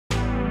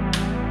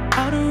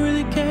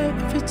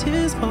your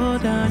tears fall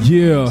down.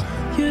 Yeah.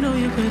 You know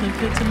you could have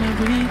picked him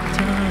every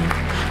time.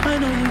 I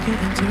know you could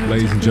have turned.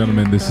 Ladies and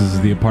gentlemen, this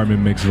is the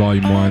Apartment Mix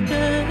Volume 1.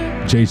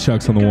 J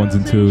Chuck's on the ones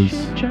and twos.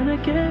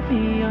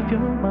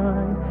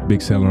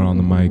 Bigsaintlaurent on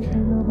the mic.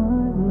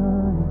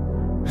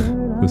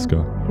 Let's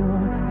go.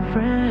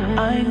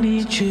 I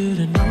need you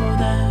to know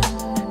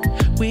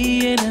that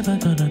we ain't ever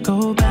gonna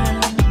go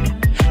back.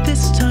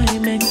 This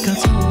time it got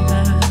so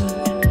bad.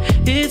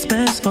 It's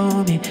best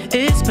for me,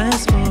 it's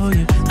best for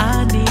you.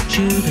 I need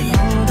you to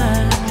know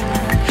that.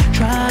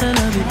 Try to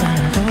love you, but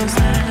I don't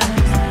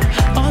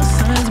stand. All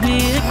signs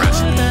being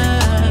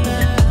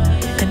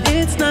that, and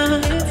it's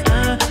not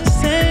the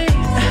same,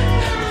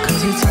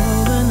 'cause it's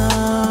over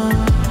now.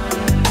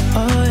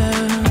 Oh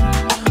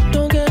yeah,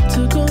 don't get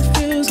too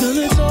confused, 'cause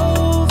it's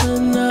over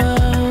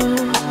now.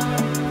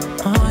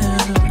 Oh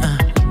yeah,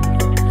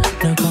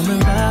 no coming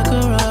back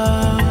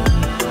around.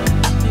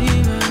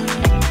 Even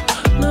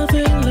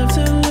nothing left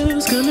to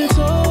lose, 'cause it's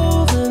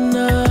over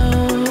now.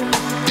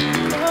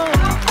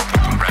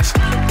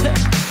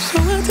 So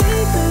I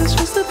take this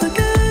just to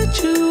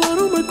forget you. I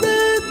don't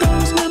regret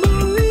those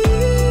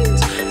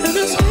memories. And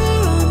I swear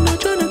I'm not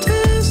trying to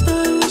test. I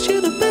wish you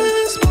the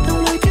best, but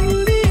then I can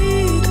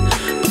lead.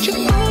 But you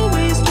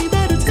always need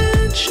that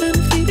attention,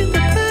 feeding the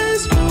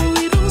best, but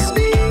we don't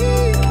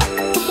speak.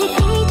 But we're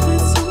both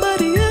with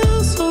somebody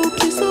else, so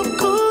please stop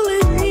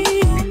calling me.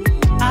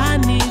 I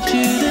need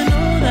you to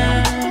know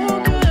that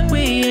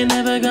we ain't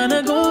never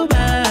gonna go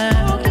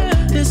back.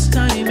 This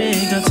time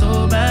it got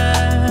so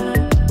bad.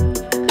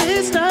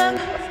 It's not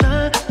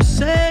the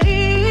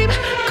same,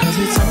 'cause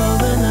it's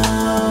over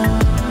now.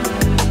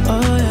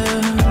 Oh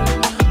yeah,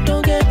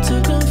 don't get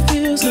too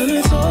confused, and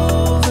it's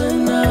over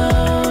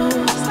now.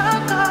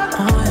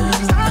 Oh yeah,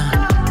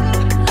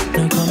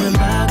 no coming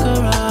back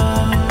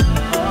around.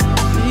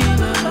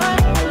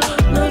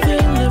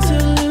 Nothing left to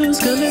lose,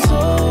 'cause it's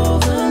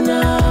over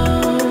now.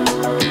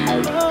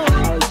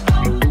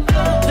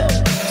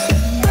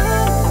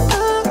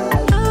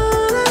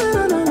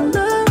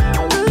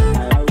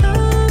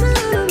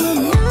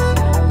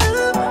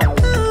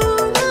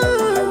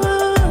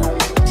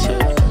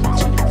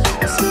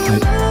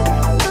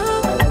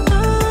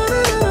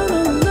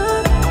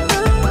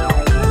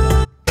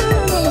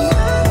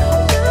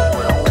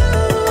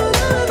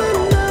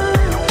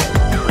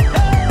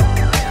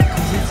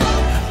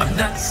 I'm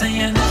not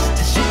saying this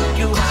to shake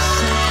you up,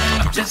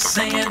 I'm just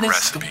saying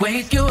this to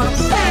wake you up.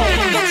 It's all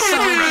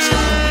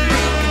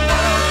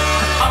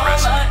all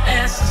I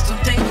ask is to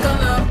take a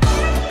look.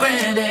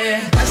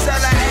 Granted, that's all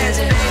I ask,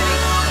 baby.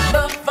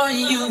 Love for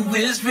you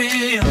is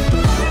real.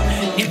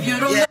 If you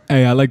don't know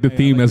Hey, I like the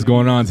theme that's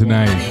going on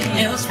tonight.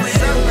 else, with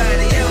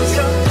somebody else,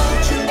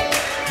 don't you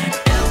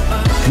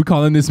ever We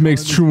calling this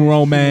mix True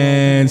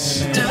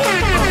Romance.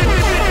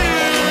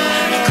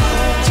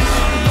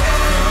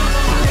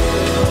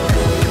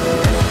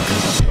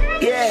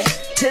 Yeah,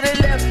 to the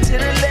left.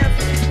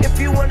 If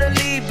you wanna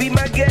leave, be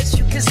my guest,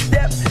 you can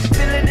step.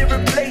 Feeling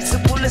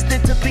irreplaceable,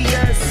 listening to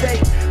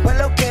Beyonce.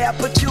 Well, okay, I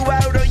put you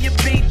out on your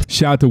beat.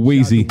 Shout out to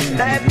Weezy.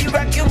 Now have you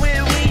rockin' with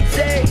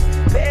Weezy?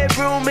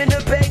 Bedroom in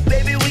the bank,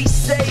 baby, we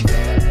safe.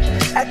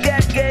 I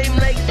got game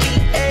like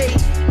EA,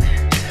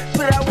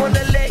 but I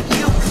wanna let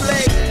you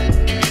play.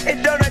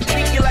 And don't I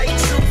treat you like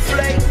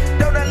souffle?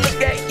 Don't I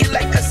look at you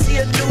like I see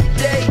a new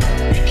day?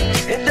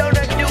 And don't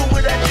I do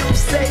what I do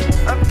say?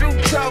 I'm through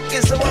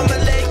talking, so I'ma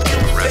let you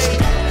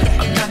fade.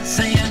 I'm not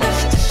saying this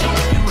to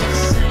shake you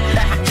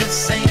up, I'm just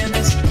saying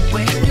this to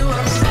wake you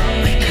up.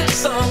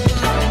 It's all good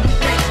when you're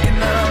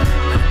waking up.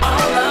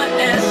 All I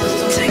ask is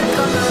to take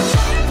a look.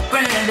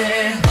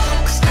 Granted,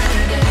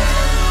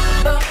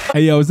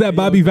 Hey, yo, is that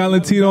Bobby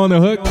Valentino on the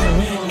hook?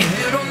 if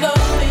you don't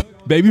love me,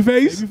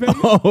 Babyface?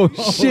 Oh,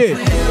 shit.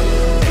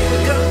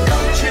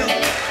 don't you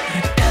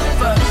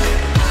ever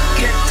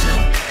get too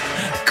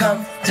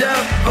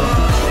comfortable.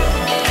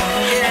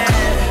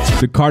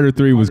 The Carter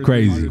 3 was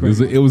crazy.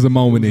 It was a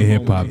moment in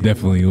hip hop.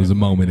 Definitely, it was a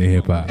moment in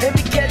hip hop. Let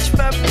me catch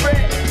my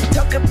breath.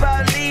 Talk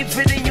about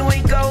leaving and you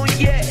ain't gone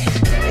yet.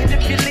 And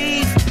if you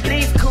leave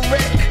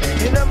correct.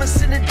 And I'ma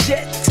send a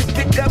jet to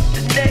pick up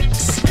the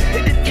next.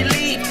 And if you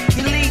leave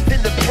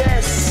in the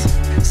best.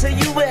 So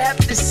you would have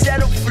to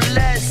settle for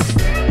less.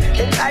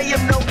 And I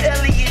am no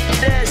Elliot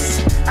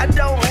Ness. I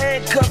don't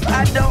handcuff,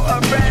 I don't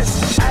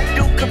arrest. I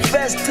do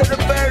confess to the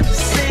murder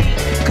scene.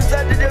 'Cause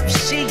under them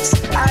sheets,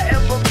 I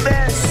am a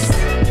mess.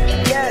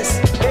 Yes,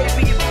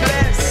 baby, you're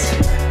blessed.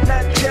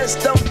 Not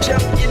just don't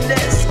jump your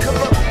nest. Come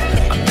on.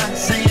 I'm not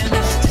saying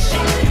this to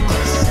shake you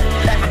up,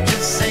 I'm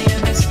just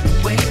saying this to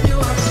wake you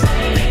up.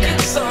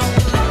 It's all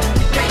good when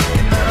you're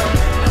waking up.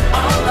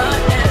 All I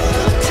ask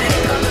is to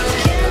take a look.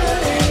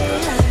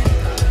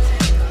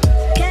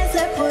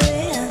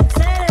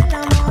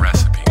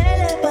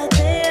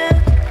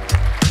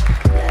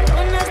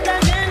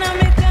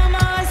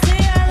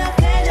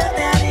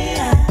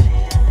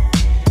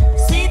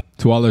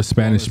 To all our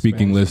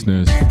Spanish-speaking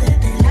listeners,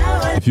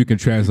 if you can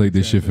translate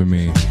this shit for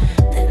me,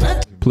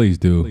 please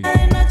do.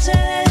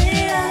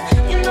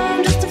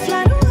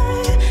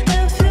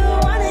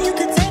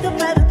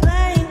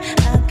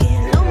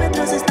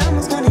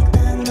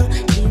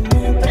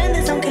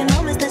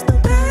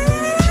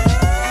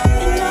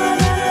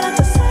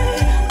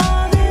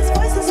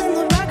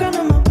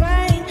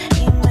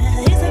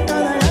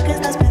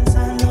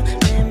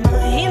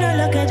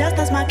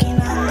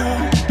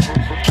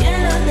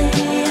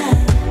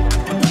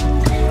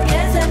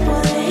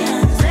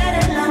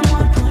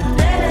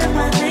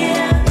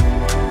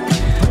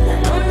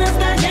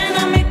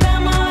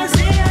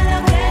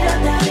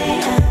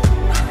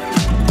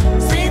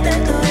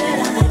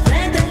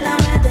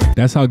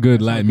 That's how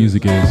good Latin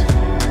music is.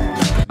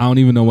 I don't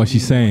even know what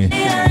she's saying,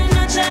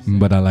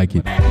 but I like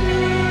it.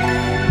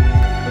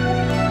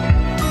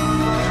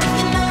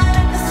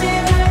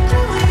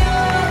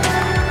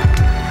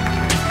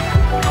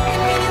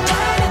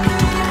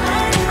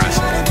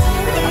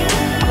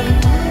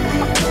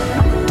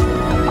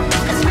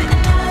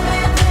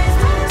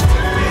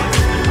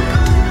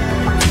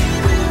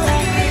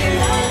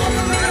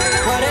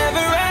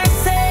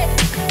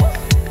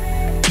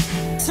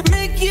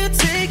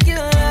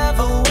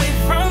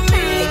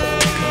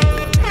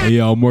 Hey,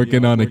 yo, I'm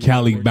working on a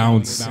Cali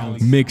Bounce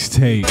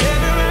mixtape.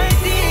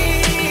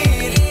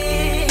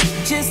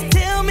 Just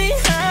tell me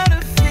how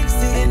to fix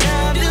it and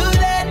I'll do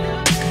that.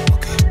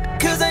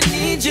 'Cause I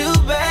need you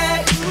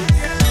back.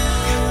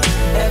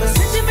 Ever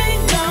since you've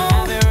been gone,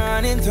 I've been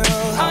running through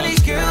all these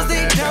girls,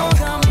 they don't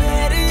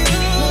compare to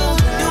you.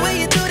 The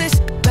way you do this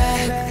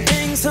back,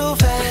 things so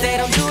fast, but they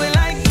don't do it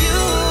like you.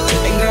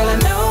 And girl, I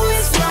know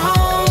it's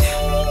wrong,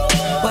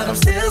 but I'm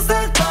still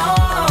stuck on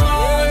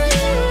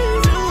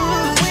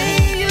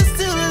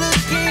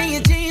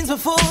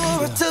before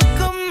I took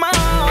them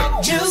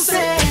out. You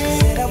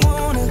said I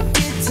wanna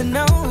get to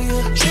know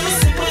you.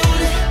 Juicy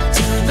booty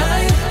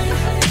tonight.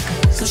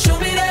 So show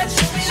me that. So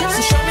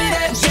show me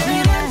that. Show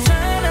me that.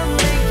 Trying to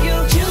make you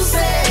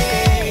juicy.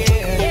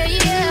 Yeah,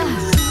 yeah.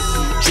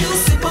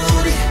 Juicy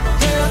booty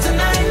girl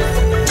tonight.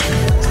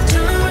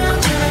 Turn around,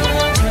 turn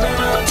around, turn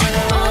around, turn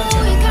around.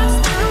 Oh, you got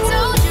so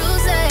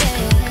juicy.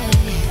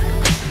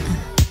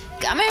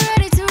 Got me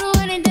ready to do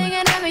anything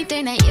and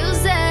everything that you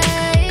say.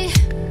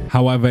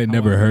 How have I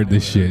never heard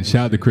this shit?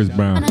 Shout out to Chris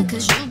Brown.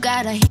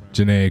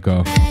 Janae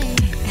Echo.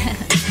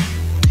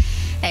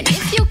 And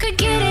if you could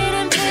get it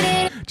and put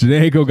it.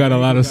 Janae Echo got a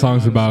lot of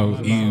songs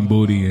about eating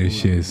booty and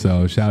shit,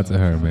 so shout out to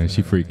her, man.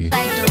 She freaky.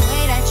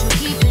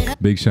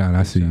 Big Sean,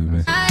 I see you,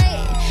 man.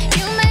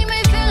 You make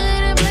me feel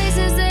it in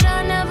places that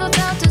I never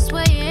felt this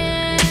way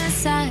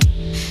inside.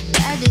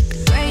 That is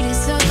the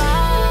greatest of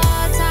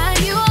all time.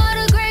 You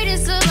are the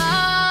greatest of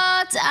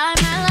all time.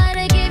 I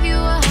like to give you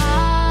a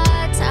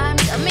hard time.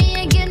 Tell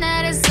me again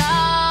that it's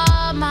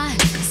all mine.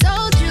 So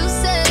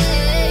juicy.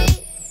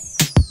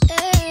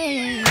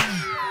 Hey.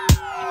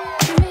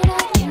 Give me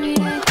that, give me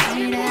that, give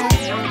me that.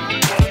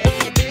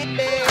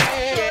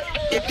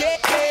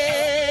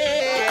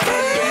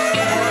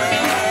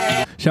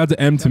 Shout out to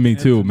M to Me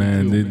too,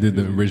 man. They did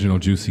the original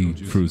Juicy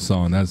Fruit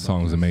song. That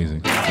song is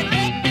amazing.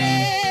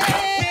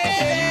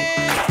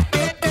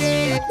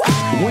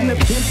 When the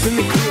pimp's in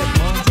the crib,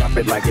 drop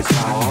it like it's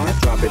hot,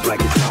 drop it like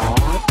it's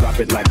hot, drop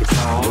it like it's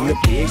hot. When the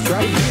pigs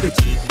try to get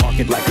at you, park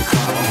it like it's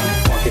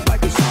hot, park it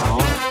like it's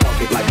hot,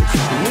 park it like it's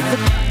hot.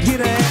 Get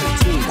an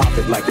attitude, pop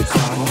it like it's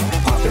hot,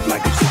 pop it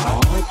like it's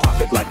hot,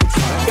 pop it like it's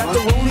hot. Got the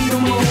rollie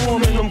on my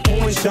arm and I'm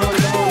pouring Sean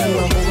down and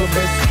I'm over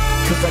best,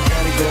 'cause I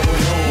got it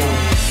going on.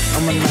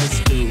 I'm a nice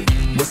dude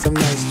with some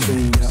nice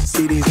dreams.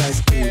 See these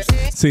ice cubes.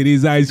 See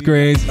these ice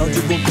creams.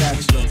 Eligible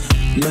bachelor,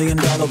 $1 million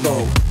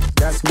bow.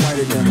 That's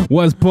whiter than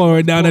what's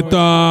pouring down the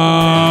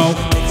throat?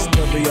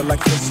 Exterior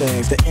like fish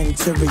eggs, the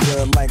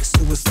interior like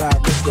suicide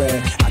risk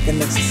rag. I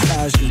can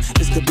exercise you,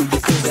 this could be your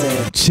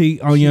phys ed.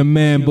 Cheat on your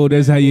man, boo,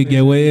 that's how you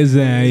get with his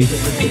A.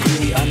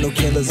 I know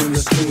killers in the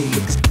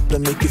street to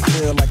make you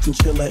feel like you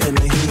chiller in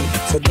the heat.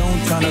 So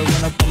don't try to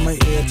run up on my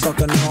ear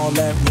talking all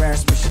that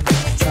raspy shit.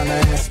 Trying to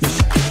ask me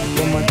shit.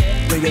 When my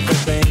nigga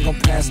if they ain't gon'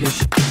 pass me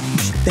shit. You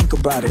should think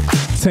about it.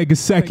 Take a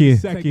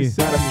second. Matter of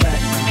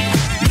fact,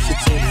 you should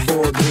take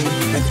 4D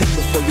and think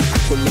before you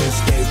put a little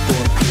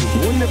skateboard.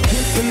 When the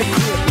pimp's in the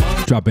crib,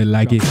 drop it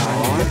like it.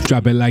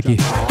 Drop it like it.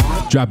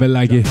 Drop it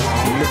like it.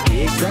 when the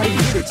pigs try to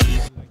get at you,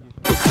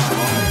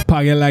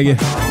 Pop it like it.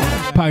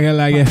 Pop it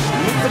like it.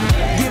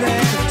 get an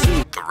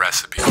attitude. The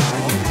recipe.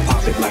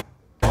 Pop it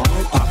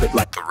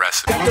like The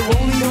recipe. got the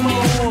rollie on my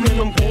arm and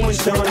I'm pouring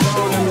Sean down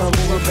and I'm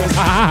over best.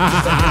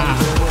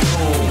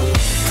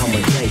 I'm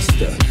a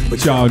gangster,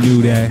 but Y'all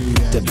knew that.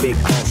 the big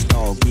boss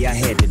dog, yeah, I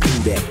had to do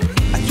that.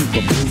 I keep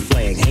a blue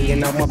flag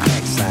hanging out my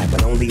backside,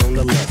 but only on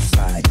the left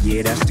side.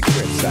 Yeah, that's the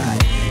crib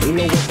side. Ain't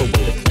no other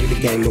way to play the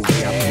game the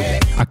way I play.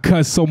 I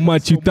cuss so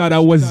much you thought I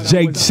was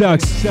Jake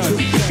Chucks.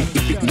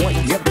 If you want,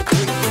 yep,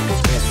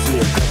 best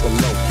feel double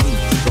low,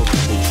 please, go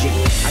double G.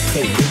 I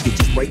can't break it,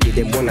 just break it,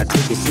 and when I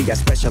take it, see, I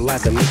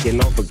specialize in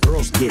making all the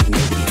girls get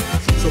naked.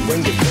 So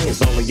bring your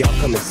friends, all of y'all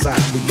come inside.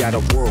 We got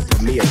a world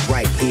premiere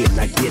right here,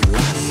 now get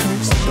lost.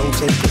 So don't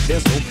change the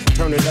diesel,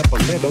 turn it up a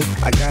little.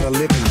 I got a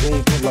living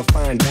room full of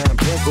fine dime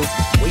bristles,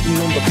 waiting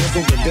on the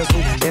bizzle, the diesel,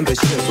 and the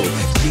shizzle.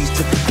 G's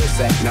to the piss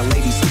act, now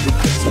ladies to the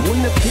piss.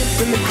 When the pimp's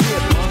in the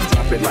crib,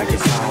 drop it like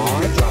it's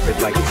hot, drop it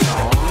like it's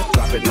hot,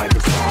 drop it like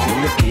it's hot.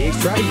 When the pigs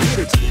try to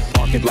get at you,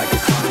 park it like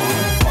it's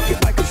hot, park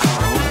it like it's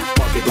hot,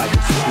 park it like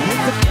it's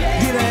hot.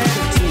 Get an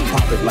attitude,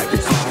 pop it like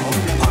it's hot,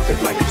 pop it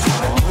like it's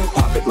hot,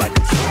 pop it like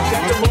it's hot.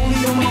 Got the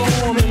rollie on my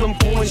arm and I'm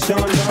pouring Sean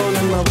down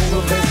and I'm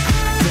over best,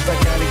 'cause I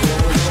got it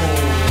going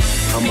on.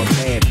 I'm a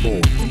bad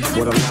boy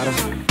with a lot of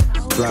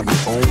drive my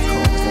own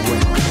cars and wear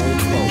my own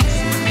clothes.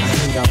 I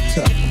hang out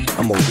tough,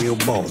 I'm a real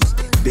boss.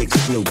 Big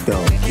Snoop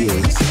Dogg, yeah,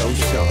 he's so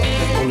sharp.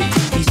 On the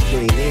TV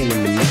screen and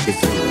in the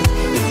magazine.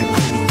 If you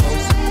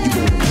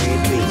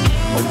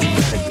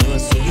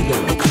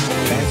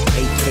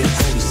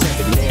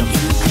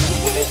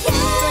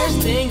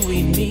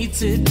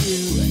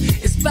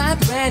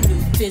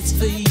fits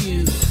for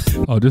you.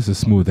 Oh, this is a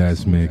smooth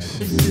ass mix.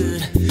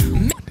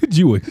 What did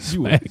you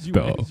expect,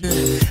 though?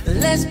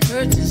 Let's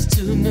purchase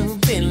 2 new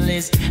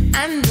Bentleys.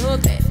 I know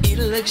that it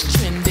looks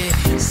trendy.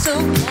 So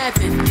glad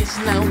that it's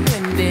not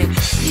windy.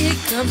 Here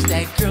comes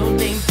that girl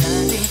named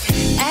Donnie.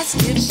 Ask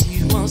if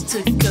she wants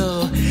to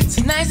go.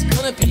 Tonight's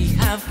gonna be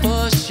hot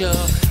for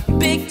sure.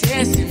 Big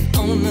dancing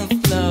on the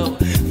floor.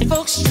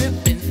 Folks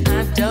stripping,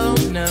 I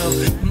don't know.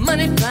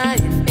 Money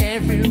flying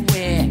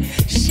everywhere.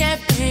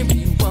 Champagne,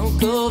 we won't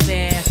go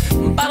there.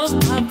 Bottles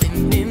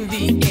popping in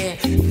the air.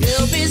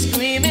 They'll be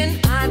screaming,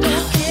 I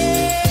don't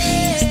care.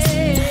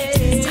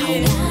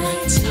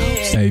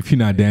 Hey, if you're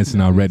not dancing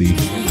already,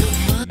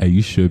 hey,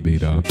 you should be,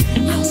 though.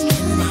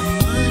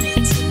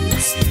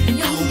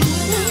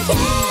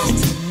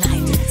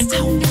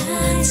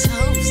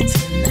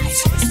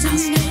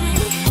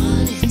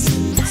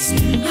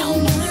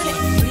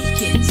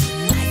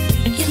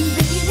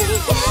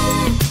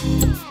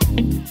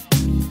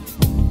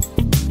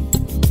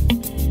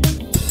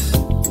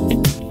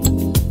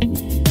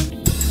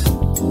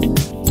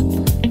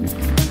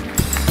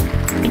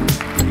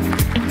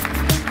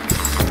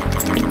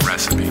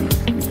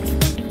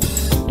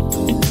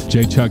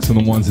 J Chuck's on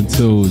the 1s and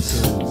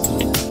 2s.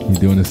 He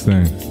doing his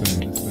thing.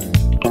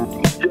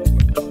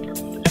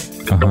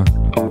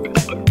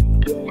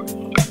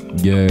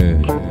 Yeah.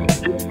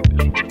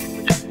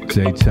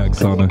 J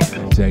Chuck's on the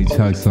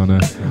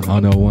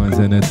 1s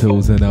and the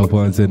 2s and the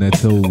 1s and the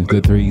 2s,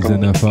 the 3s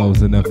and the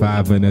 4s and the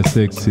 5 and the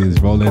 6s,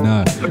 rolling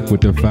up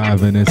with the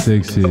 5 and the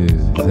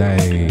 6s.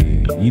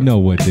 Hey, you know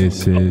what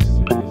this is.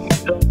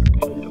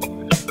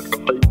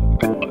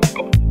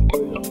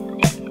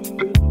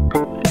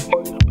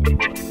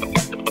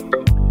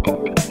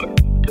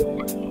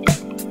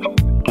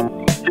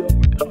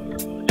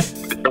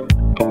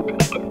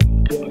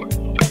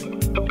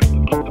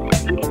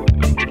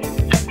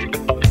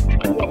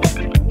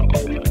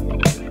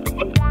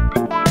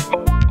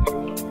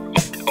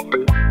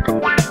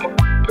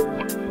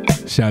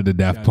 Shout out to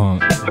Daft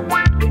Punk.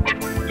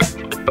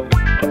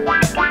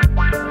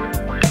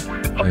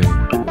 Hey.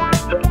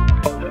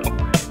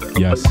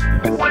 Yes.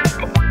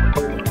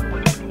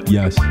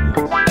 Yes.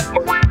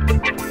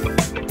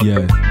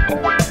 Yeah.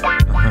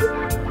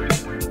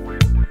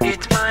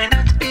 It might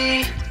not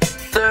be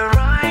the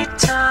right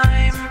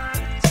time.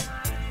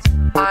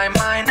 I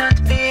might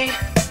not be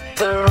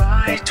the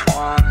right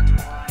one.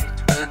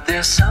 But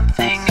there's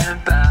something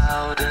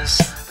about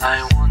us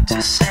I want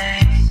to say.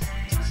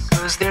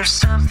 'Cause there's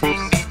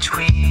something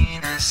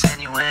between us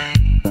anyway.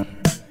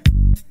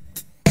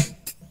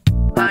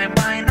 I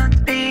might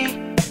not be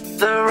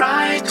the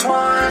right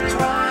one.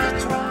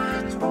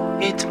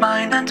 It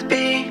might not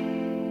be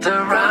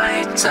the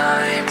right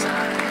time.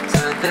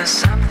 But there's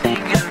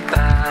something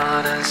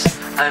about us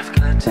I've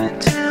got to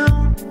do.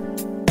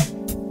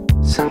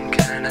 Some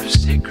kind of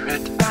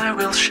secret I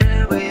will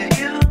share with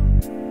you.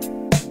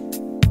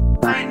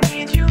 I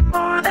need you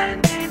more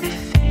than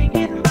anything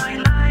in my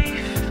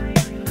life.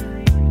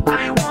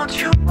 I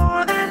want you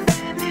more than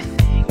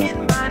anything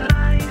in my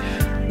life.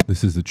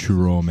 This is the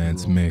True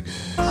Romance mix.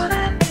 More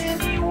than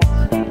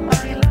anyone in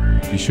my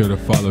life. Be sure to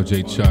follow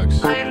J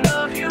Chucks. I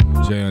love you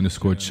more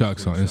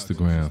J_Chucks on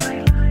Instagram. than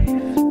my life.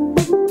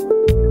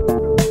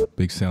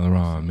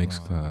 Bigsaintlaurent Mix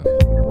Club.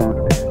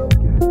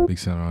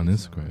 Bigsaintlaurent on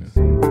Instagram.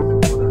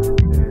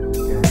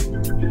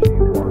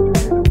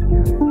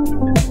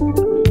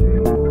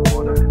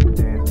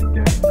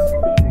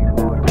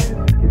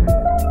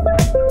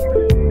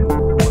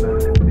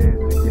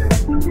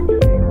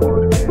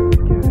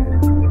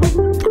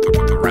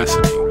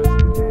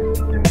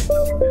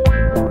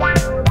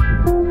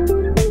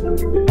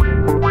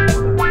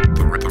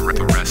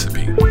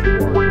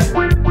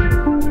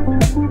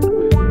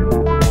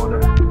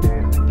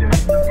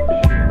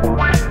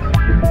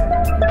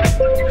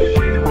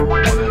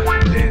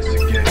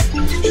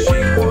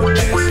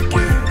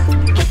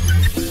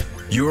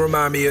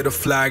 Remind me of the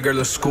fly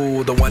girl at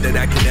school, the one that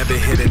I could never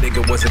hit a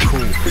nigga wasn't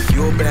cool.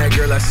 You a bad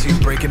girl, I see you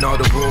breaking all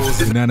the rules.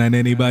 Not on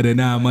anybody,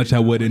 not much I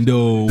wouldn't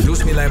do.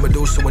 Produce me like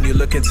Medusa when you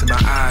look into my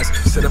eyes.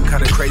 Said I'm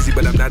kinda crazy,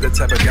 but I'm not the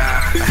type of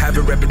guy. I have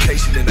a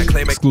reputation and I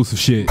claim it. Exclusive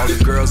shit. All the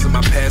girls in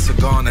my past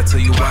are gone, I tell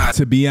you why.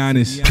 To be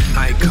honest,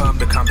 I ain't come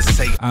to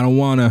conversate. I don't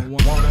wanna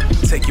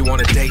take you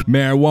on a date.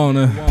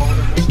 Marijuana.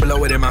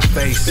 Blow it in my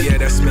face, yeah,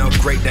 that smell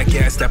great, that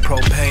gas, that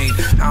propane.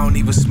 I don't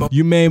even smoke.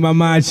 You made my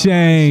mind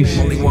change.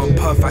 Only one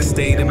puff, I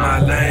stayed in my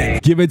lane.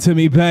 Give it to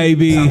me,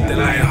 baby. Something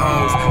like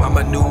hoes, I'm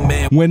a new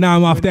man. When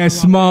I'm off that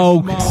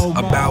smoke,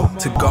 about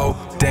to go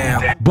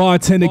down.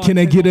 Bartender, can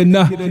I get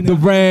another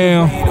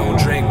round? You don't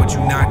drink, but you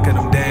knocking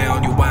them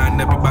down. You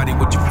wind everybody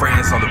with your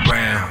friends on the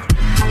ground.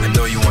 I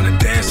know you wanna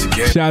dance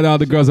again. Shout out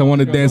to girls that want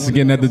to dance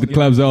again after the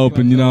clubs are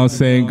open. You know what I'm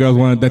saying? Girls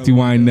want to dirty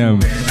wine them.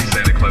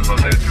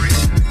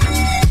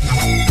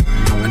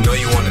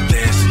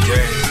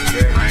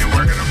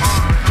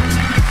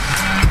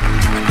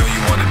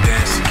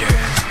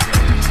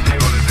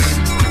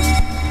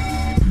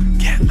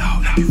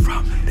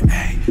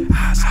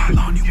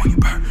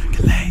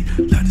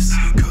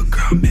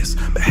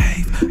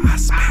 Misbehave. I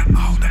spent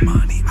all the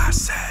money I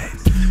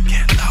saved.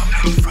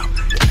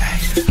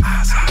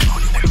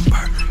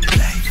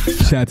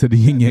 Shout out to the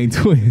Yin Yang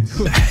Twins.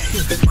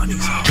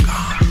 Money's all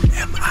gone.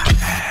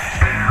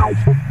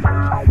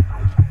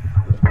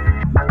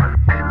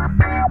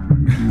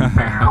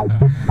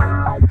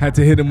 Had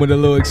to hit him with a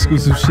little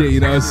exclusive shit,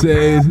 you know what I'm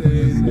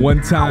saying?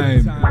 One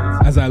time,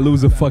 as I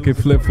lose a fucking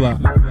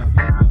flip-flop.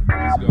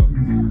 Let's go.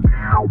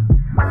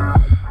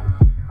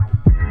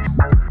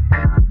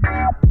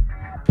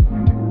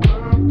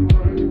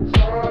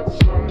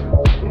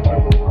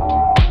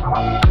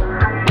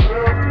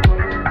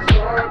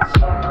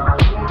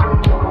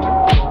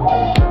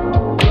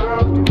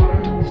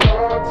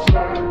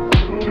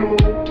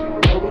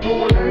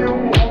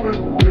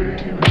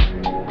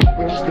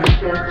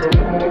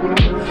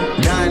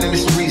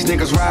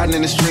 Riding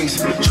in the streets,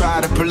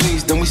 try the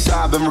police, then we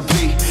sob and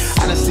repeat.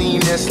 I done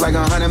seen this like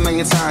 100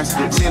 million times.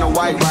 Seen a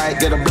white light,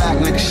 get a black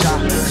nigga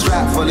shot.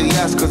 Strap full of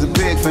yes, cause a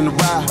pig finna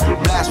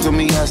ride.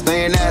 Blasphemy, yes,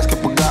 they ain't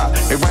asking for God.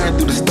 They ran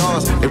through the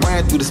stores, they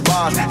ran through the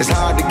spas. It's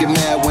hard to get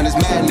mad when it's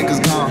mad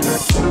niggas gone.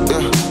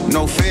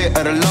 No fear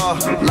of the law,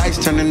 lights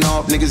turning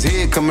off, niggas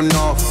head coming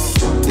off.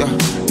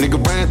 Nigga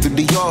ran through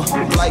the York,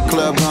 flight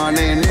club gone,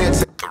 they in there.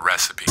 The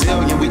recipe.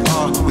 Zillion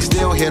we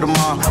still here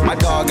tomorrow. My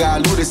dog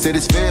got looted, said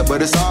it's fair,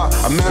 but it's hard.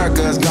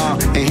 America is gone,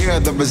 and here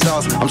are the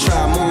results. I'm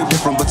trying to move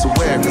different, but to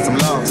where, cause I'm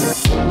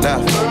lost.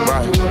 Left,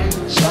 right.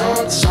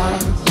 South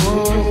side,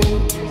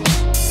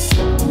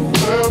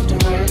 left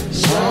away,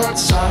 south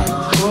side,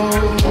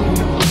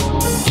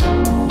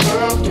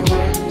 left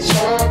away,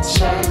 south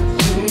side,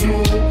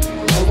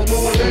 never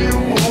know where you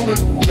want it,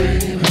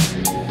 baby.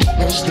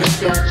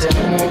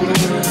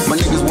 My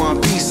niggas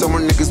want peace, some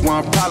niggas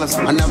want problems.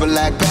 I never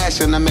lack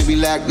passion, I maybe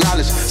lack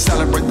knowledge.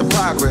 Celebrate the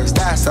progress,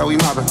 that's how we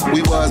mobbing.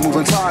 We was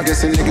moving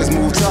targets and niggas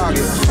move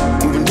targets.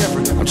 Moving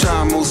different, I'm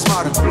trying to move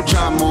smarter. I'm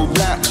trying to move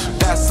black,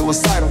 that's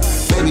suicidal.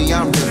 Baby,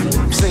 I'm different,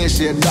 I'm saying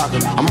shit darker.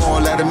 I'm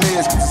all at a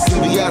man's cause the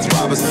CBS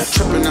robbers.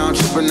 Tripping, I'm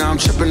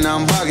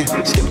bugging.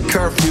 Skip the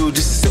curfew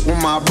just to sit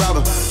with my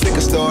brother.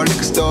 Liquor store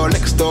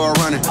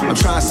running. I'm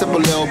trying to sip a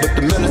little, but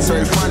the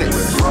military funded.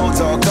 Roads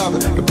all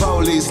covered, the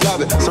police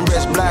love it. Some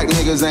rich black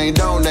niggas ain't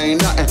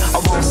donate nothing. I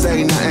won't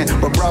say nothing,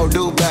 but bro,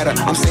 do better.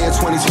 I'm saying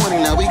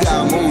 2020 now, we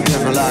gotta move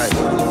different like.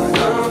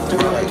 Left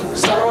away,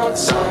 south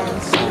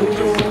side,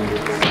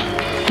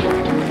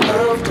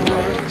 left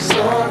away,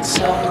 south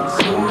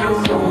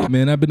side.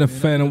 Man, I've been a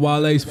fan of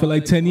Wale's for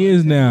like 10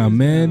 years now,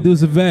 man.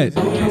 Dude's a vet.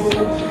 A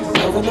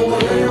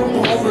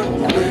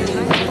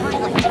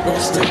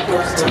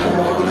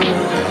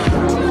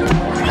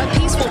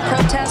peaceful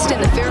protest in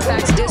the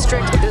Fairfax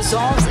district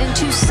dissolves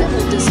into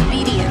civil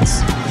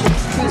disobedience.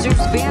 Cruisers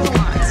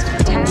vandalized,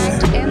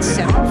 tagged, and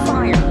set on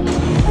fire.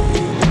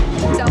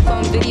 Cell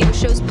phone video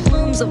shows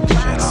plumes of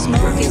black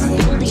smoke as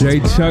buildings. Jay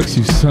Chucks,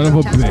 you son of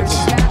a bitch.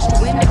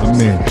 I'm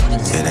in.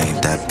 It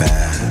ain't that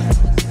bad.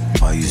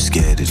 Why you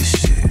scared of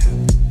this shit?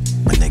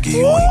 My nigga,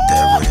 you ain't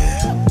that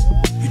rare.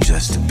 You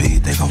just a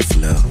beat, they gon'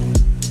 flip.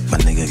 My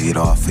nigga, get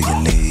off of your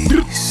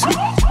knees.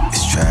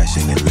 It's trash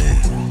in your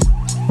lid.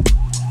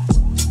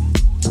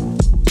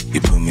 You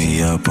put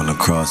me up on the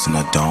cross and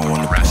I don't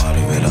want a part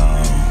of it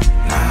all.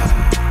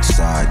 Nah,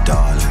 sorry,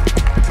 darling.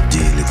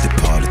 Dearly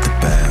departed the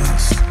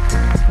bells.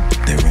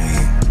 They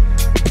ring.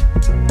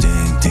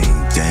 Ding, ding,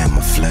 damn,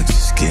 my flex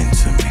is getting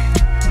to me.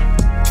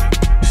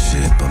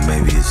 Shit, but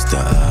maybe it's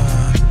the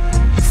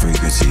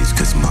frequencies,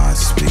 cause my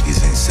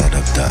speakers ain't set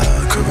up the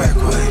correct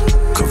way.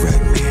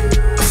 Correct me,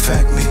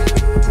 affect me,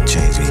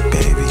 change me,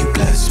 baby, you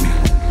bless me,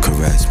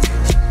 caress me,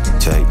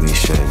 take me,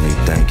 shake me,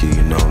 thank you,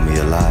 you know me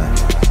a lot.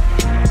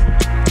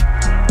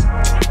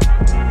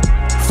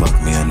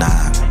 Fuck me or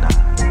not?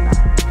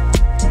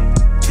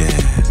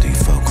 Yeah, do you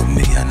fuck with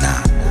me or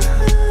not?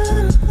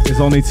 There's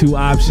only two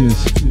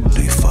options.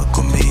 Do you fuck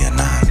with me or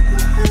not?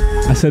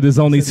 I said there's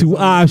only two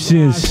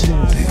options. Do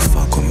you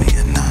fuck with me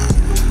or not?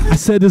 I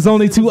said there's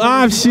only two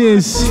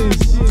options.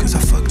 Cause I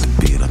fuck the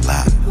beat a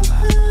lot.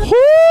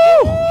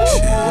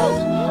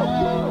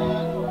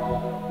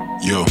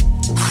 Yo,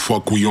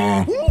 fuck we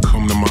on.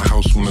 Come to my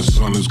house when the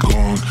sun is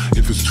gone.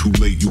 If it's too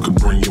late, you could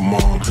bring your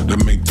mom. Then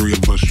make three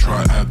of us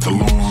try at the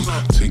lawn.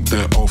 Take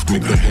that off,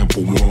 make the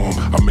hamper warm.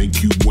 I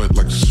make you wet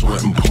like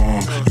sweat and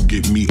palm. You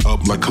get me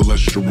up like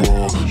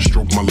cholesterol.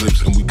 Stroke my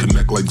lips and we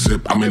connect like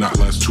zip. I may not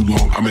last too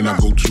long, I may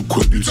not go too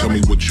quick. You tell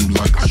me what you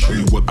like, I show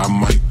you what I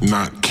might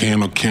not,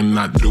 can or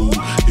cannot do.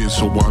 Here,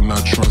 so why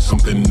not try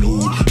something new?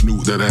 Knew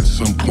that at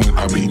some point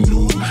I'd be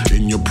new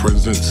in your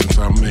presence since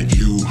I met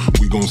you.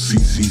 We gon' see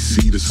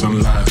the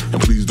sunlight.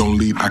 And please don't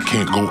leave, I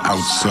can't go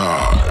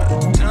outside.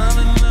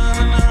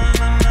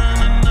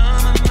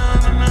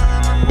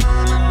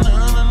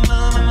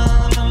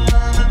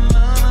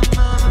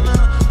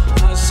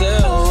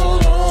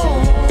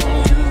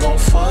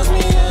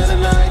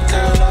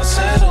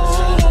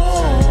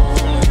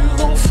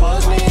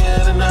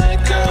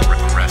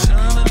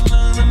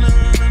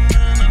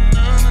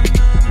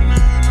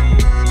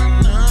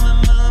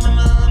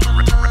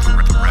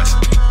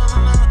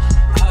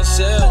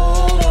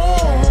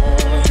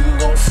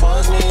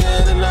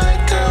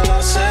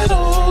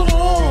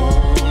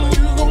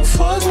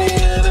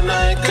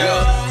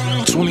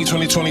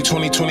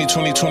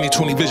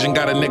 20 vision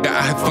got a nigga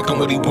out here fucking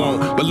what he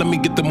want. But let me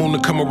get the moon to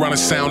come around and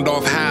sound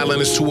off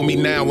howling. It's two of me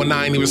now and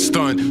I ain't even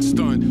stunned.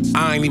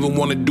 I ain't even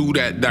wanna do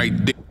that right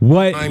there.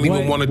 What? I ain't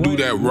even wanna do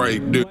that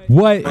right there.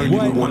 What? I ain't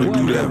even wanna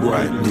do that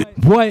right there.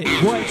 What?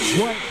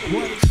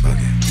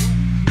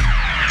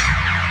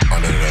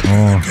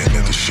 I can't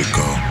let this shit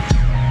go.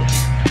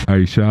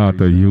 Hey, shout out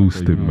to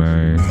Houston,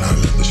 man. I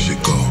let this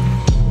shit go.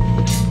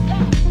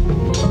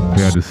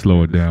 We had to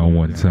slow it down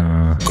one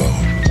time. Go.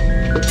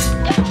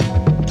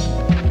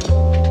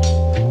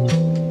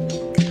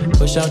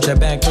 Push out your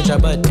back, put your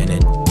butt in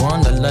it.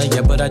 Wanna love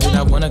you, but I do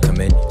not wanna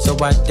commit. So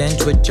I then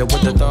twitch you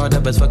with the thought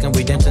of us fucking.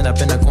 We dancing up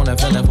in the corner,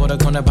 feeling for the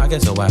corner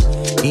pocket. So I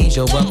ease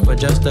your up for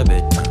just a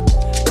bit.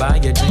 Buy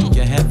your drink,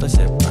 you have a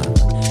sip.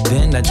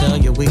 Then I tell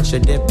you we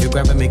should dip. You're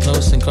grabbing me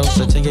close and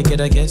closer till you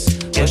get a kiss.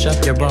 Push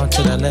up your bra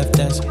to the left,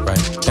 that's right.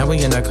 Now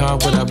we in a car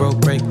with a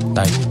broke brake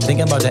light.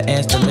 Thinking about the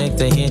ass, the leg,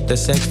 the hit, the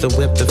sex, the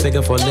whip, the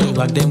figure for leg.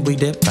 Like then we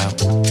dip out.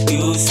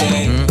 You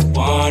say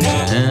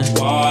wanna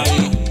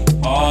party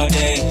all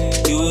day.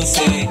 You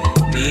say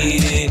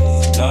need it,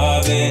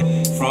 love it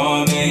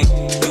from it.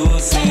 You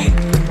say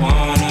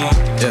wanna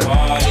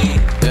party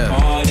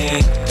all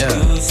day.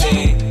 You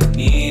say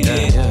need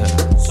it.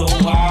 So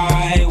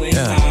why waste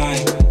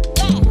time?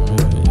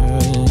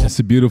 It's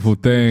a beautiful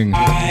thing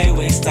I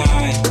waste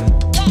time.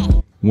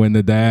 when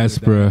the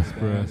diaspora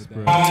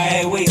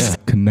I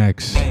waste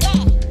connects.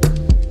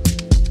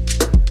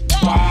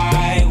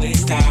 Why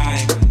waste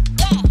time?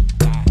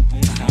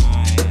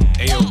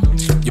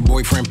 Your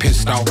boyfriend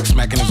pissed off,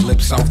 smacking his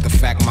lips off. The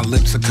fact my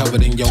lips are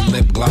covered in your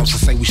lip gloss. I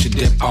say we should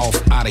dip off,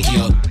 out of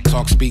here.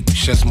 Talk, speak,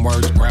 share some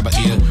words, grab a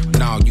ear.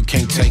 No, you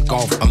can't take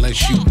off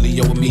unless you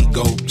Leo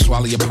amigo.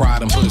 Swallow your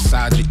pride and put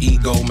aside your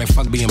ego. Man,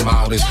 fuck being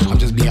modest, I'm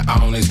just being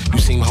honest. You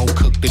seem whole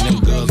cooked in them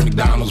girls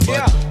McDonald's,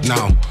 but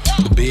no,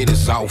 the bid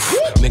is off.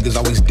 Niggas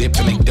always dip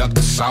and they duck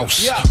the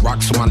sauce.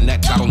 Rocks on my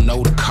neck, I don't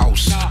know the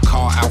cost.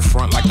 Car out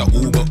front like the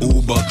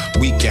Uber.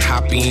 We can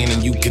hop in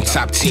and you can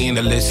top 10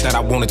 the list that I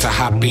wanted to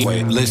hop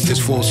in. List is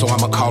full, so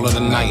I'ma call it a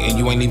night. And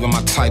you ain't even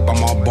my type,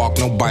 I'm all bark,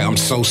 no bite. I'm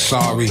so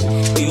sorry.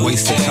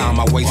 Wasted time,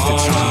 I wasted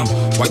time.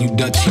 While you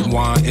Dutchy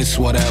wine, it's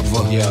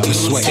whatever. The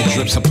sweat, it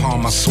drips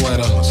upon my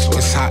sweater.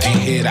 It's hot in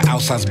here, the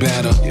outside's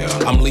better.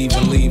 I'm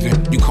leaving.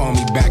 You call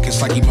me back,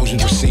 it's like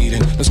emotions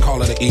receding. Let's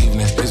call it an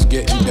evening, it's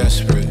getting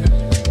desperate.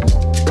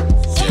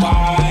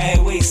 Why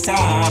waste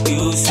time?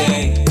 You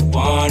say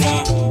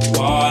wanna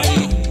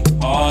party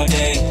all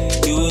day.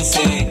 You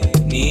say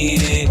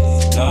need it,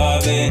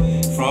 love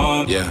it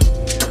from.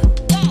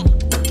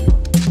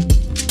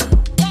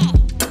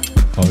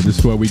 Oh, this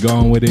is where we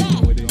going with it?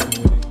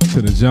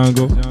 To the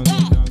jungle?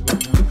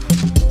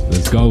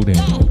 Let's go then.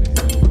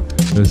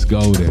 Let's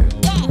go then.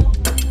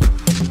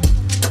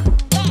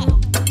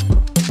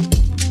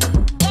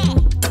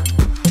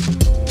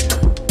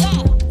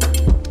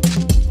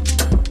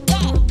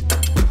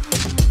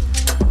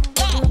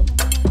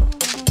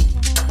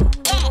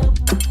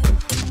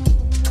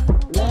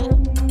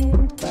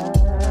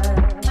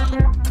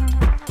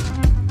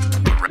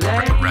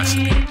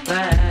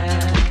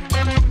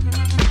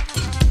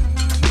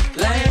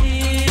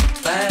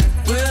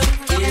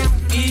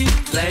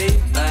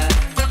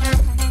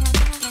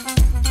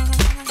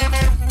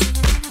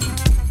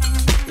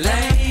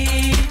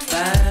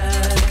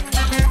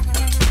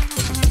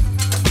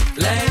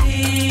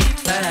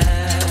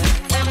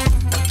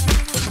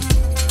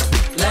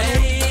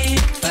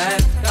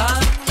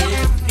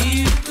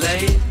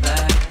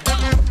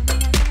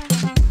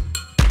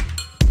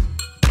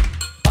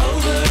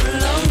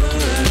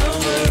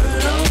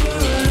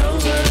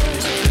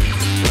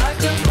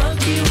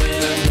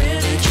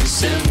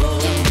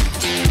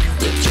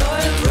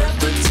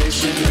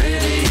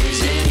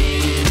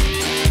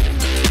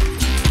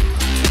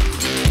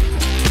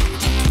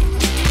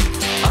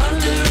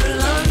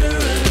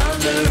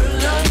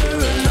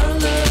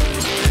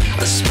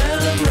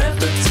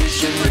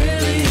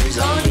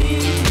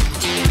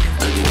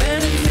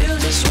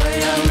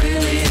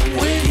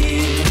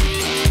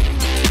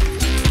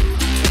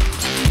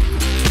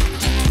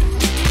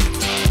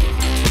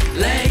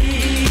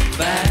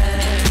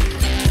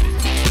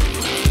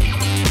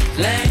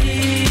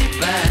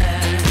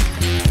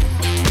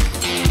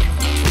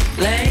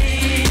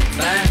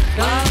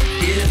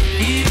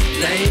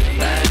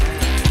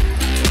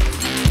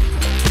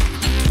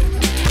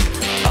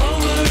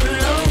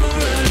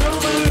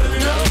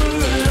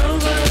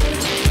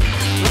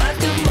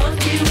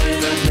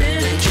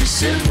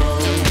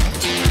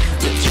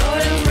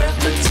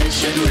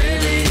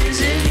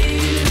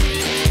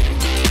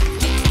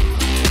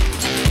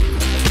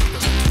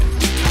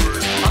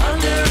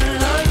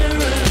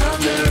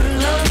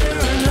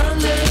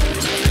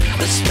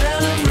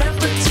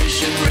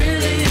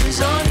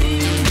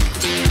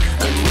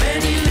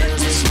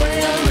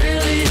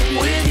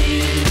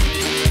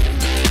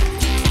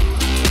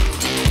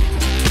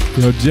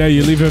 Yo, Jay,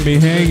 you're leaving me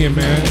hanging,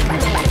 man.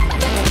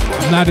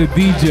 I'm not a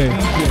DJ.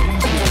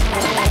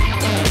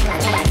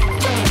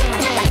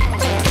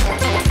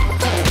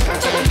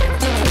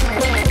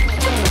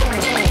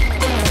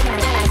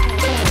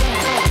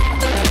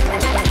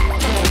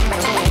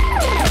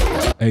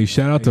 Hey,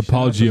 shout out to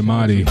Paul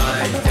Giamatti.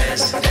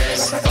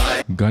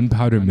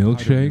 Gunpowder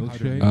milkshake?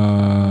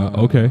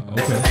 Okay.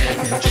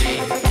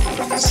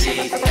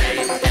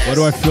 Why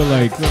do I feel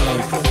like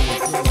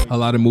a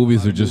lot of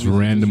movies are just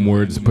random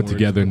words put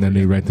together and then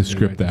they write the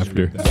script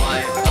after?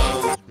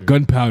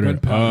 Gunpowder.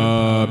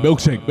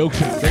 Milkshake.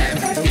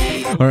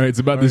 All right, it's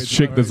about this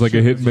chick that's like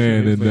a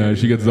hitman, and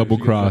she gets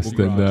double-crossed,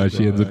 and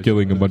she ends up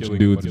killing a bunch of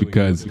dudes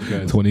because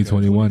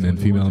 2021 and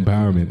female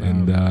empowerment,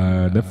 and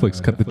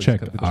Netflix cut the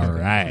check. All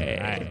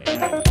right.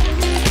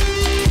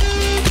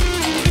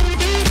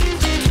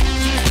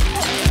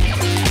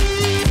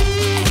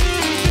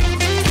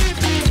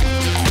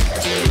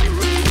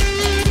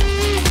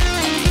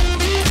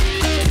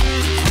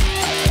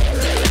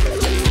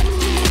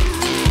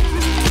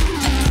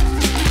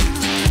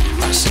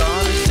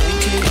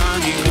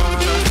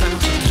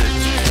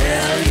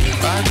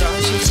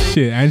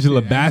 Shit,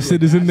 Angela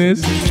Bassett is in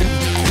this.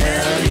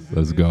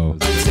 Let's go.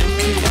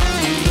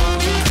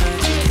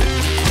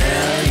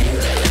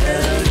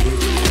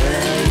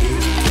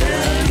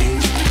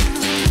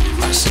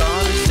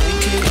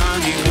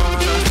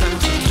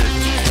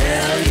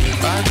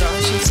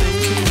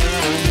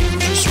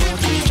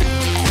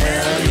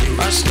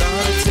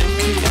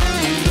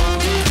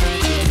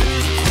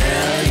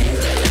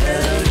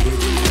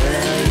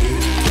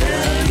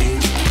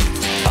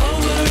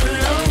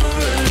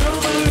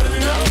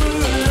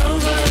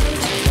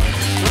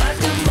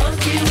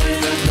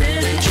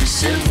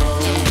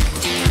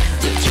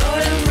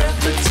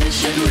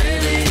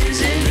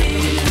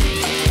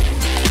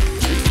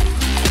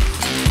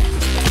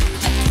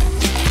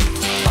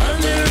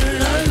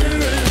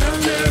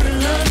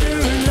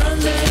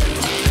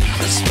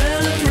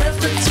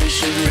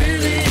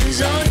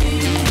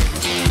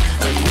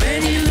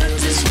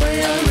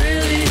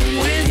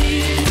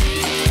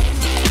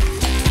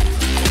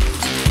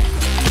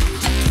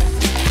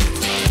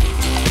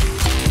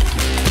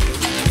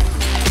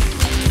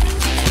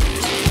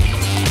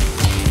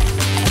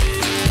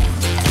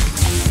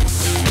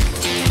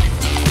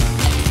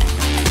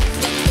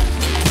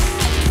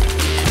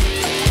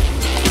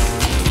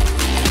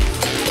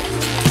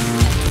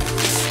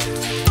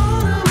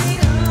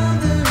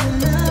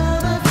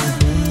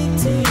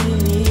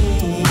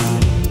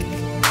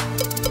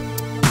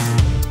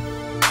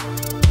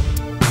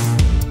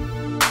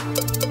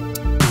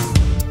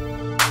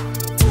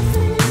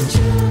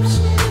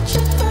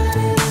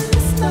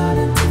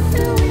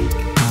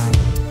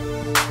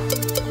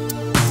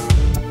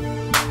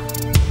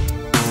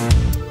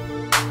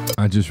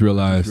 I just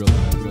realized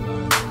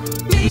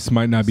this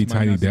might not be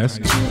tiny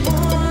desks,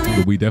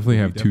 but we definitely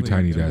have two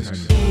tiny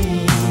desks.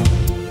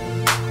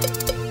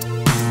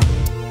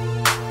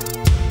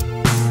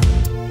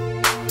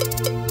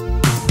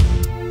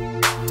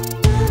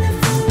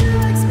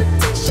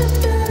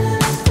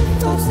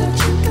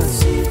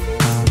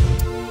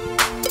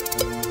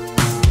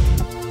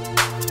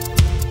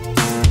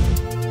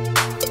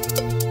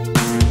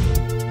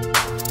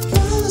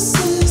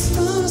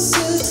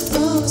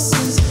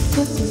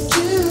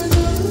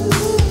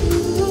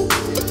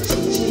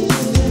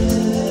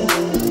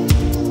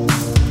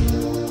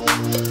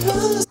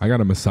 I got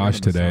a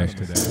massage today.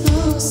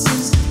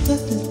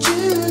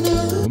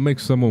 What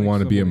makes someone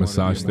want to be a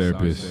massage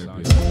therapist?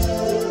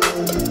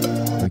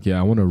 Like, yeah,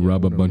 I want to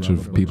rub a bunch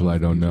of people I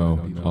don't know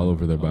all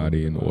over their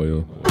body in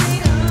oil.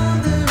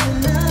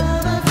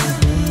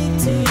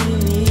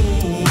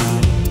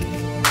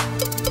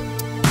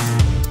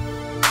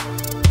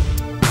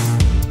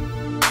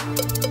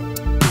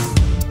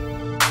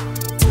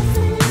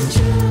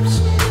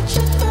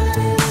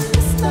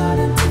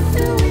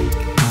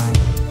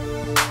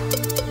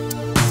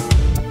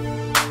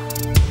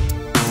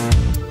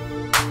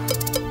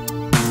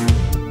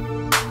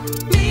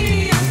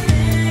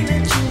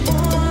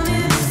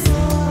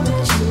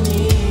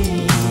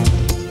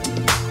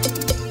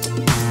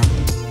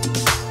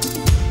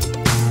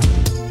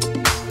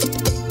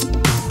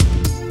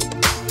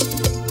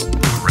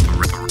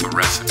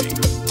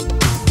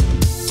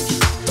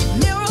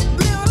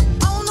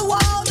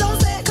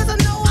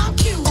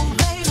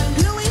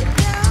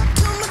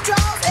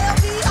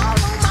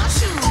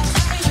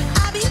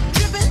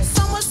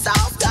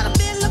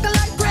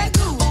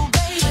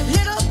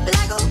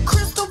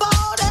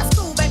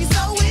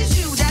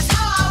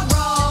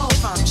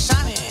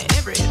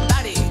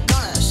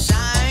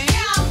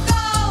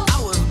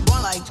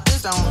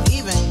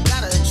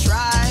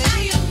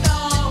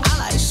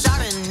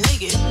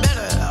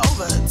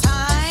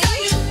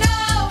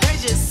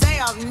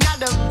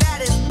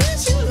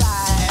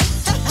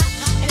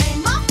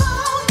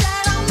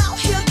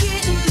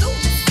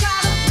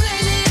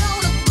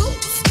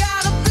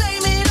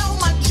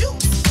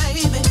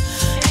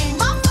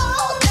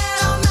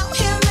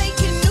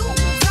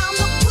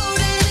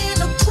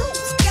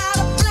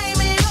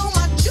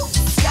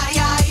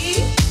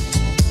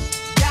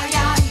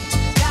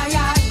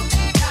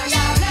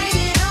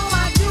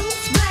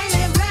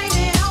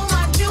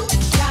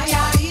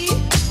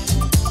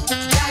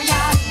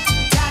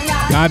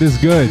 God is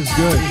good.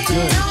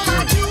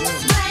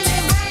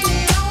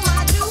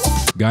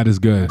 God is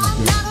good.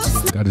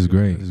 God is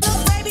great.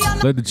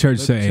 Let the church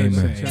say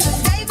amen.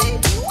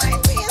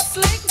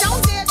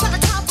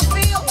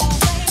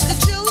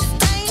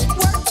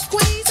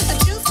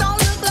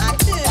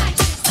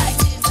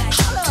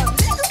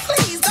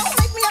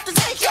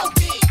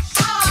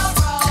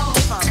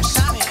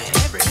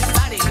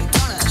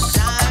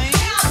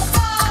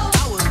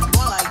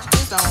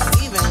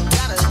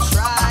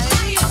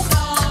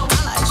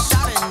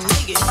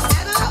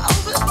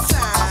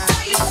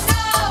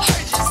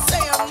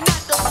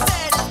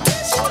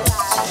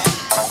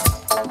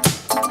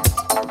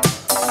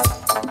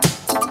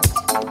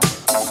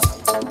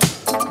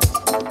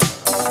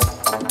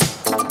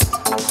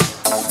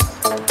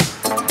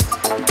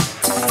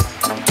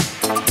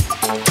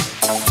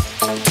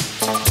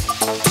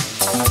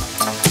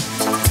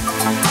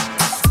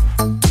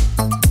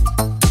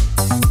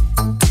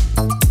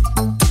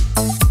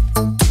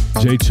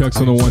 Chucks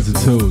on the ones and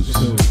twos.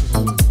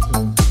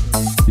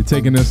 You're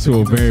taking us to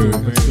a very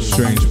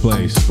strange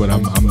place, but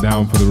I'm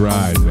down for the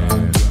ride,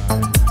 man.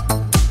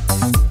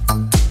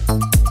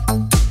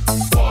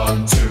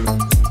 1 2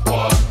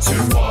 1 2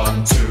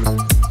 1 2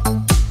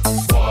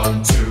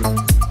 1 2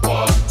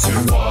 1 2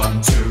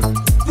 1 2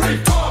 3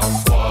 4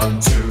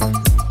 1 2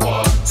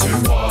 1 2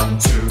 1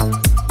 2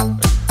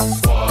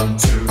 1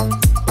 2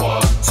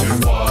 1 2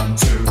 1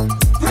 2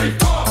 3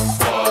 4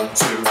 1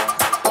 2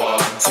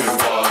 1 2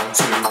 1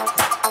 2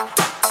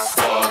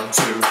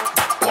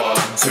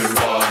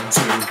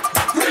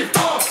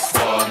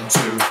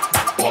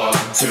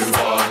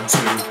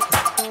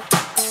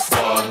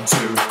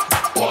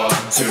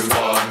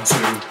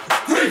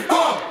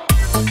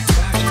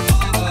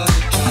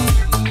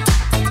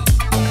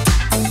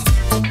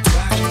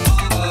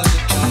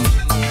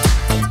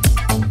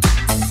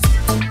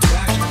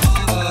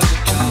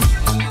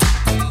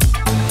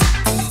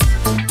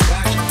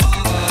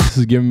 This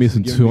is giving me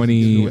some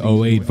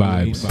 2008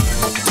 vibes.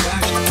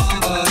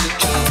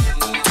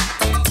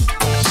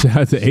 Shout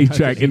out to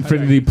 8-Track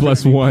Infinity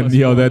Plus One.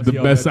 Yo, that's the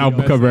best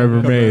album cover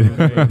ever made.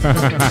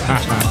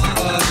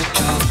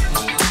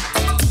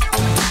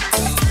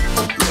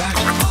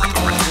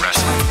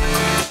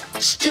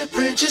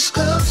 Stripping just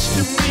close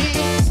to me.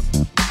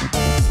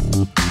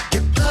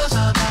 Your clothes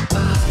on my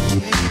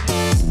body.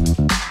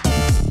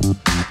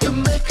 Your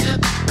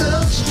makeup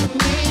close to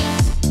me.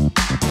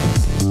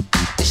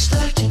 It's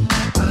lighting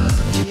my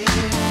body.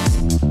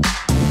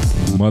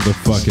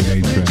 Motherfucking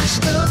 8-Track.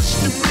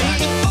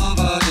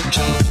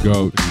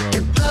 Goat.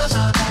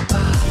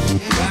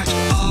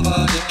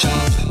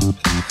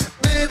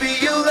 Baby,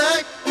 you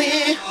like me.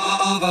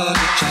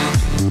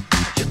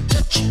 You're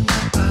touching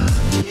my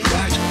body.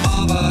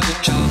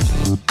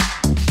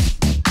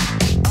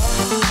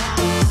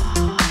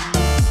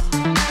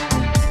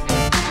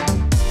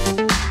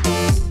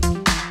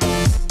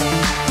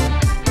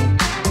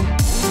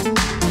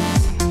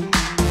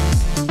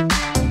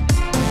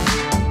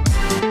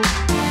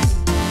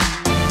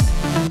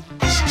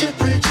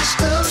 Stripping just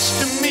close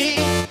to me.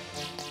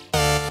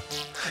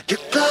 Your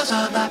clothes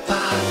on my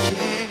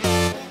body.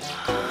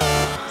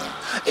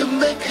 Your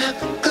makeup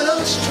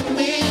close to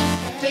me.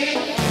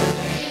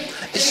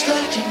 It's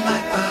lighting my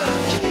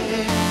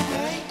body.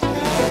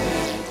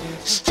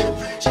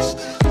 Stripping just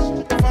close.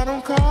 If I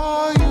don't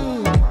call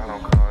you,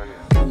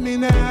 I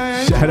mean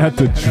Shout out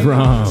to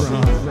Drum.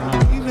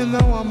 even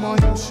though I'm on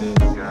your shit.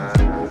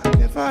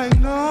 If I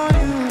ignore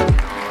you,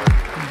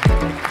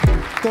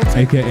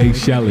 AKA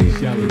Shelly.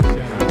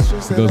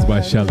 It goes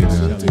by Shelly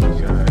now.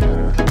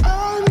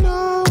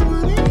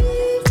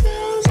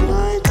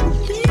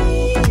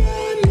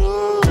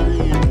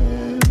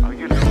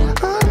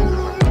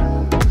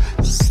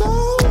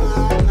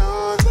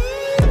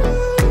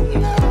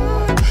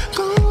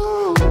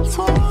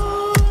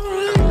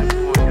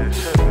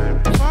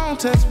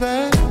 Text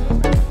back.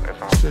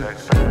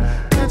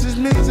 That just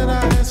means that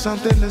I had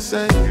something to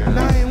say. And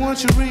I ain't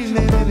want you reading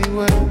it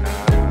anyway.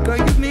 Girl,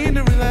 you need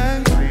to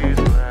relax.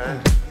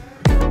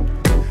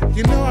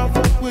 You know I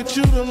fuck with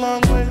you the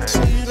long way,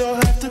 so you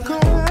don't have to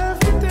call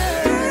every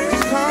day.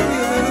 Just call me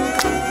a little.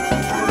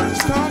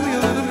 Just call me a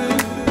little bit.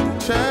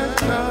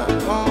 Check up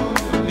on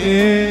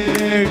me.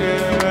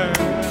 Yeah,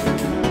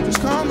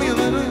 just call me a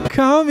little.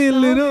 Call me a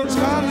little. Just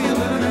call me a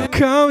little.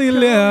 Call me a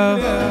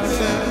little.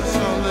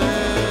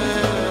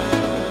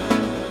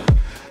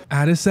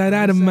 Out of sight,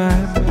 out of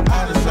mind.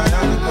 Out of sight,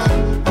 out of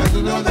mind. I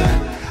do know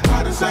that.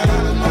 Out of sight,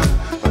 out of mind.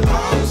 But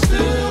I'm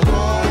still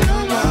on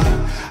your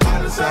mind.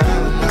 Out of sight,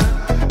 out of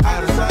mind.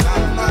 Out of sight,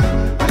 out of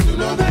mind. I do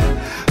know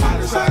that. Out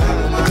of sight,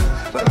 out of mind.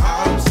 But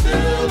I'm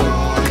still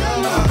on your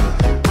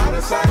mind. Out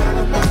of sight, out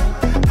of mind.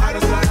 Out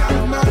of sight, out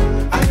of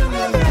mind. I do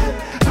know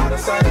that. Out of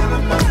sight, out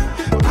of mind.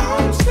 But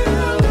I'm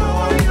still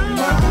on your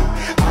mind.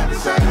 Out of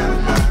sight, out of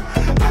mind.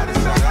 Out of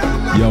sight, out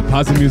of mind. Yo,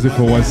 pause the music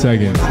for 1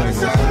 second.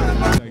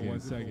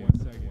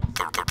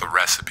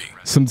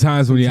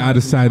 Sometimes when you're out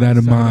of sight, out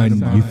of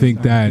mind, you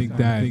think that,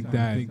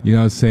 you know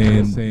what I'm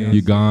saying,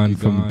 you're gone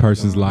from the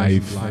person's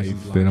life,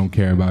 they don't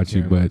care about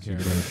you, but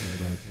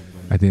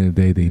At the end of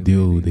the day,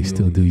 they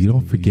still do. You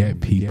don't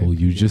forget people,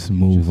 you just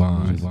move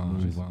on.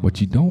 But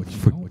you don't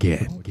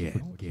forget.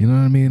 You know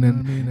what I mean?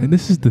 And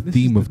this is the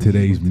theme of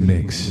today's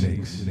mix.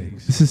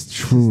 This is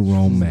true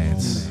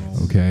romance,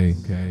 okay?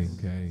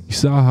 You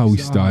saw how we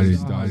started.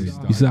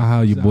 You saw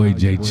how your boy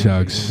J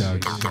Chucks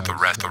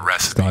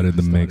started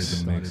the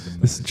mix.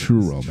 This is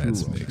true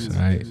romance mix,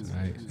 right?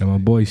 And my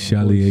boy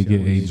Shelly,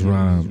 aka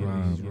Drum,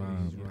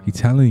 he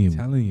telling you,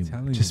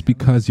 just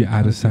because you're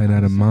out of sight,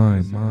 out of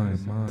mind,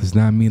 does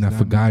not mean I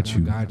forgot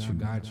you.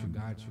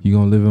 You're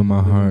gonna live in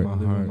my heart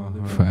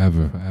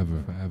forever.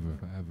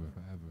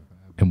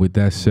 And with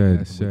that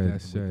said,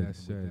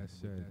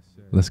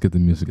 let's get the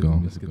music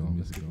going.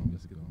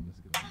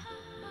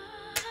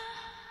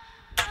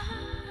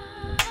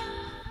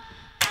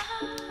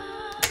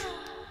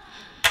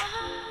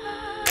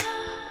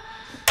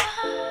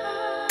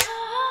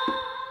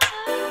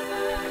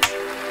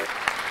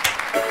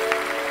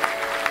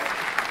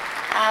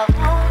 I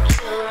want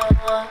you to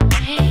want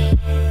me,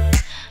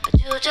 but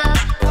you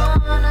just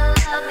wanna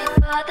love me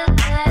for the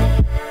day,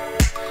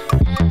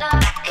 and I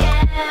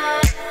can't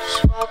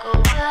just walk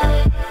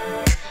away,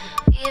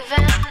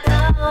 even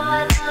though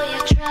I know you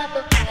try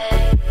to pay.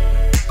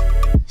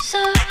 So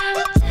I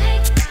will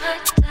take my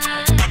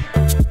time,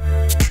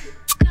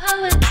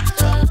 going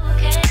slow,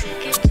 can't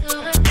get to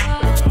and fro.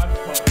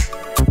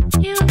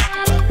 You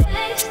got a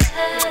face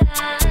that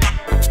I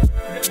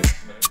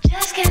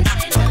just can't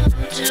say no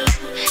to.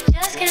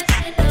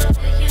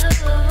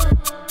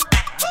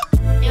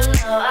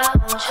 I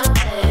want you,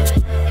 baby.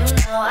 You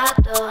know I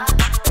do.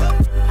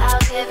 I'll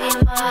give you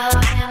my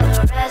heart and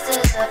the rest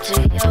is up to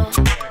you.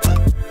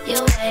 You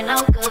ain't no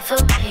good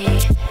for me.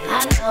 I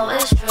know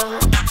it's true,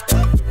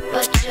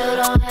 but you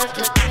don't have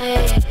to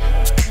pay.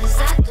 'Cause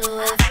I do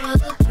it for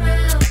the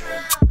thrill,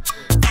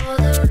 for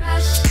the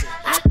rush.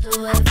 I do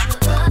it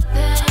for the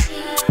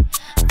pain,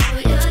 for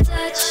your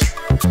touch.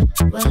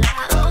 Well, I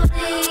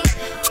only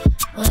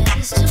when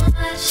it's too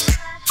much.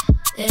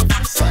 If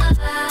I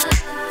survive,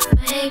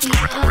 maybe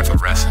you're the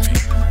recipe.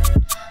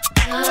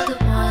 You're the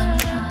one.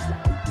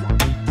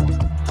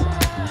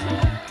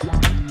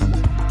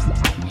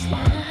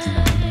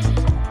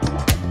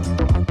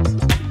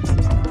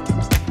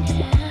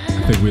 I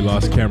think we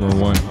lost camera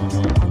one.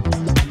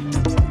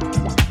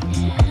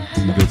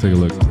 Go take a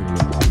look.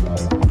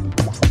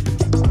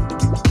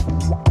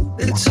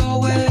 It's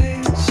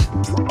always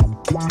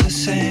the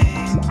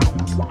same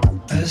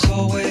as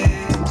always.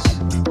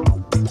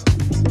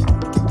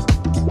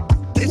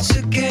 It's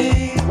a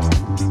game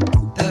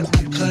that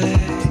we play,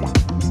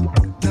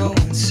 no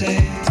one's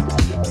safe.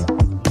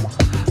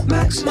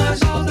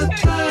 Maximize all the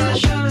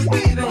pleasure,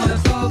 even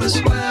with all this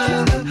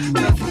weather,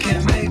 nothing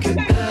can make it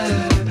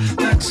better.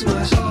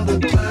 Maximize all the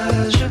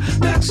pleasure,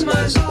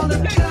 maximize all the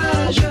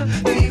pleasure,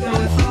 even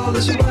with all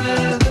this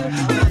weather,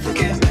 nothing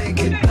can make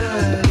it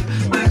better.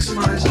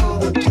 Maximize all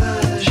the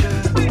pleasure.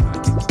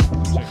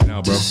 Check it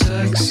out, bro.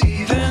 Sex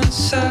even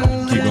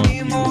sell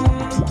anymore.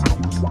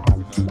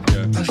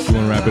 You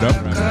wanna wrap it up?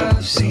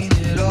 I've seen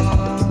it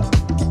all.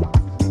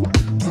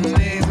 Or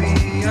maybe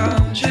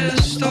I'm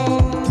just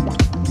old.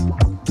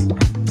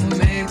 Or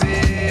maybe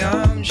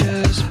I'm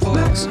just bored.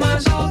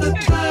 Maximize all the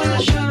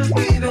pleasure,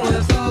 even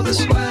with all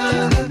this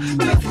weather,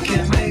 nothing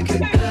can make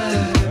it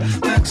better.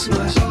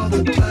 Maximize all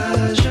the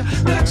pleasure,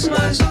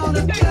 maximize all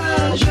the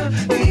pleasure,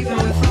 even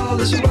with all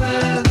this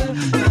weather,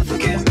 nothing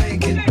can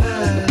make it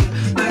better.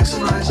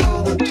 Maximize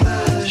all the pleasure.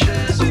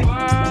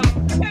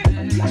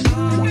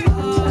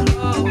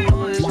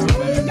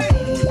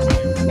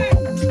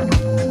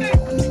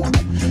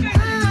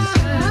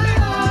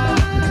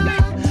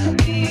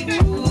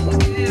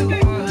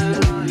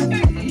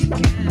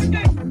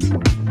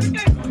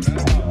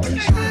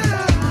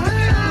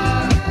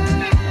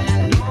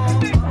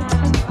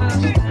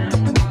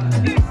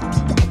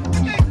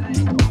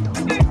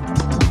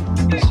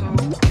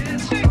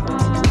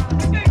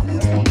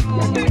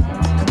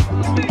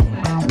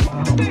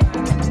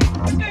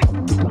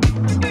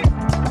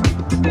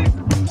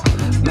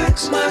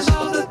 Maximize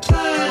all the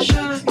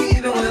pleasure,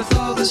 even with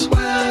all this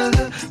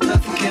weather,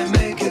 nothing can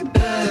make it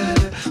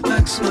better.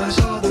 Maximize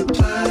all the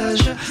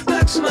pleasure,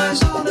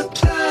 maximize all the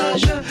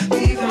pleasure,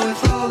 even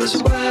with all this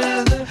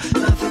weather,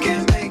 nothing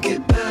can make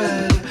it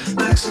better.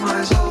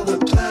 Maximize all the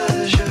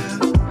pleasure.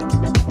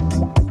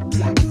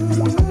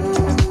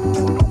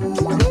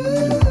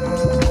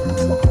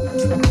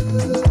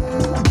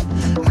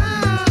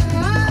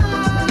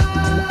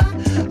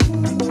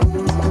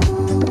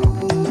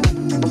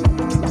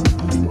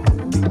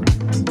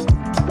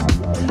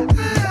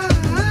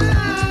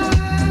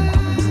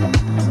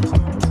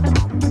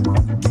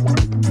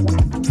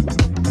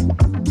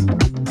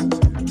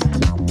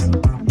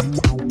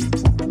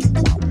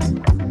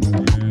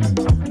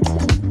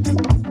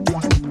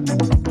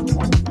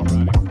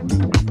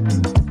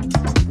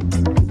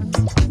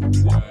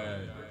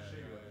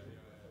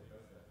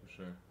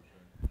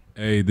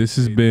 Hey, this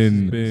has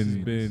been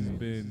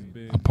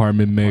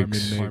Apartment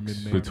Mix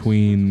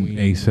between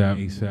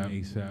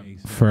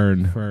ASAP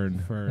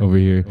Fern over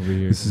here.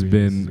 This has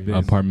been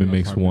Apartment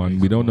Mix 1.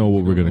 We don't know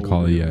what we're going to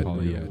call it yet.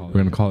 We're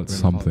going to call it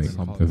something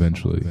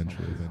eventually.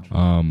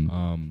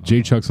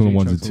 J Chuck's on the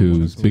ones and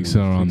twos.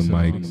 Bigsaintlaurent on the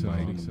mic.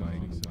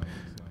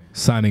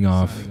 Signing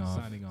off.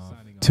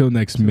 Till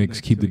next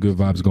mix, keep the good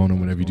vibes going on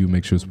whenever you do.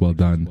 Make sure it's well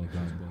done.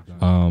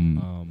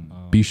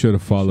 Be sure to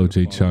follow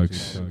J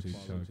Chucks.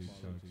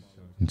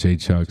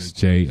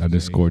 J_Chucks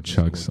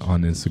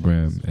on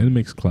Instagram and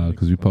Mixcloud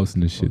because we're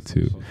posting this shit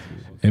too.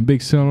 And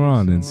Bigsaintlaurent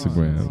on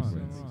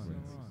Instagram.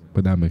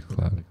 But not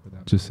Mixcloud.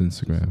 Just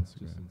Instagram.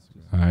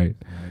 Alright.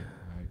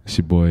 It's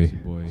your boy.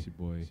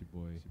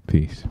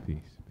 Peace.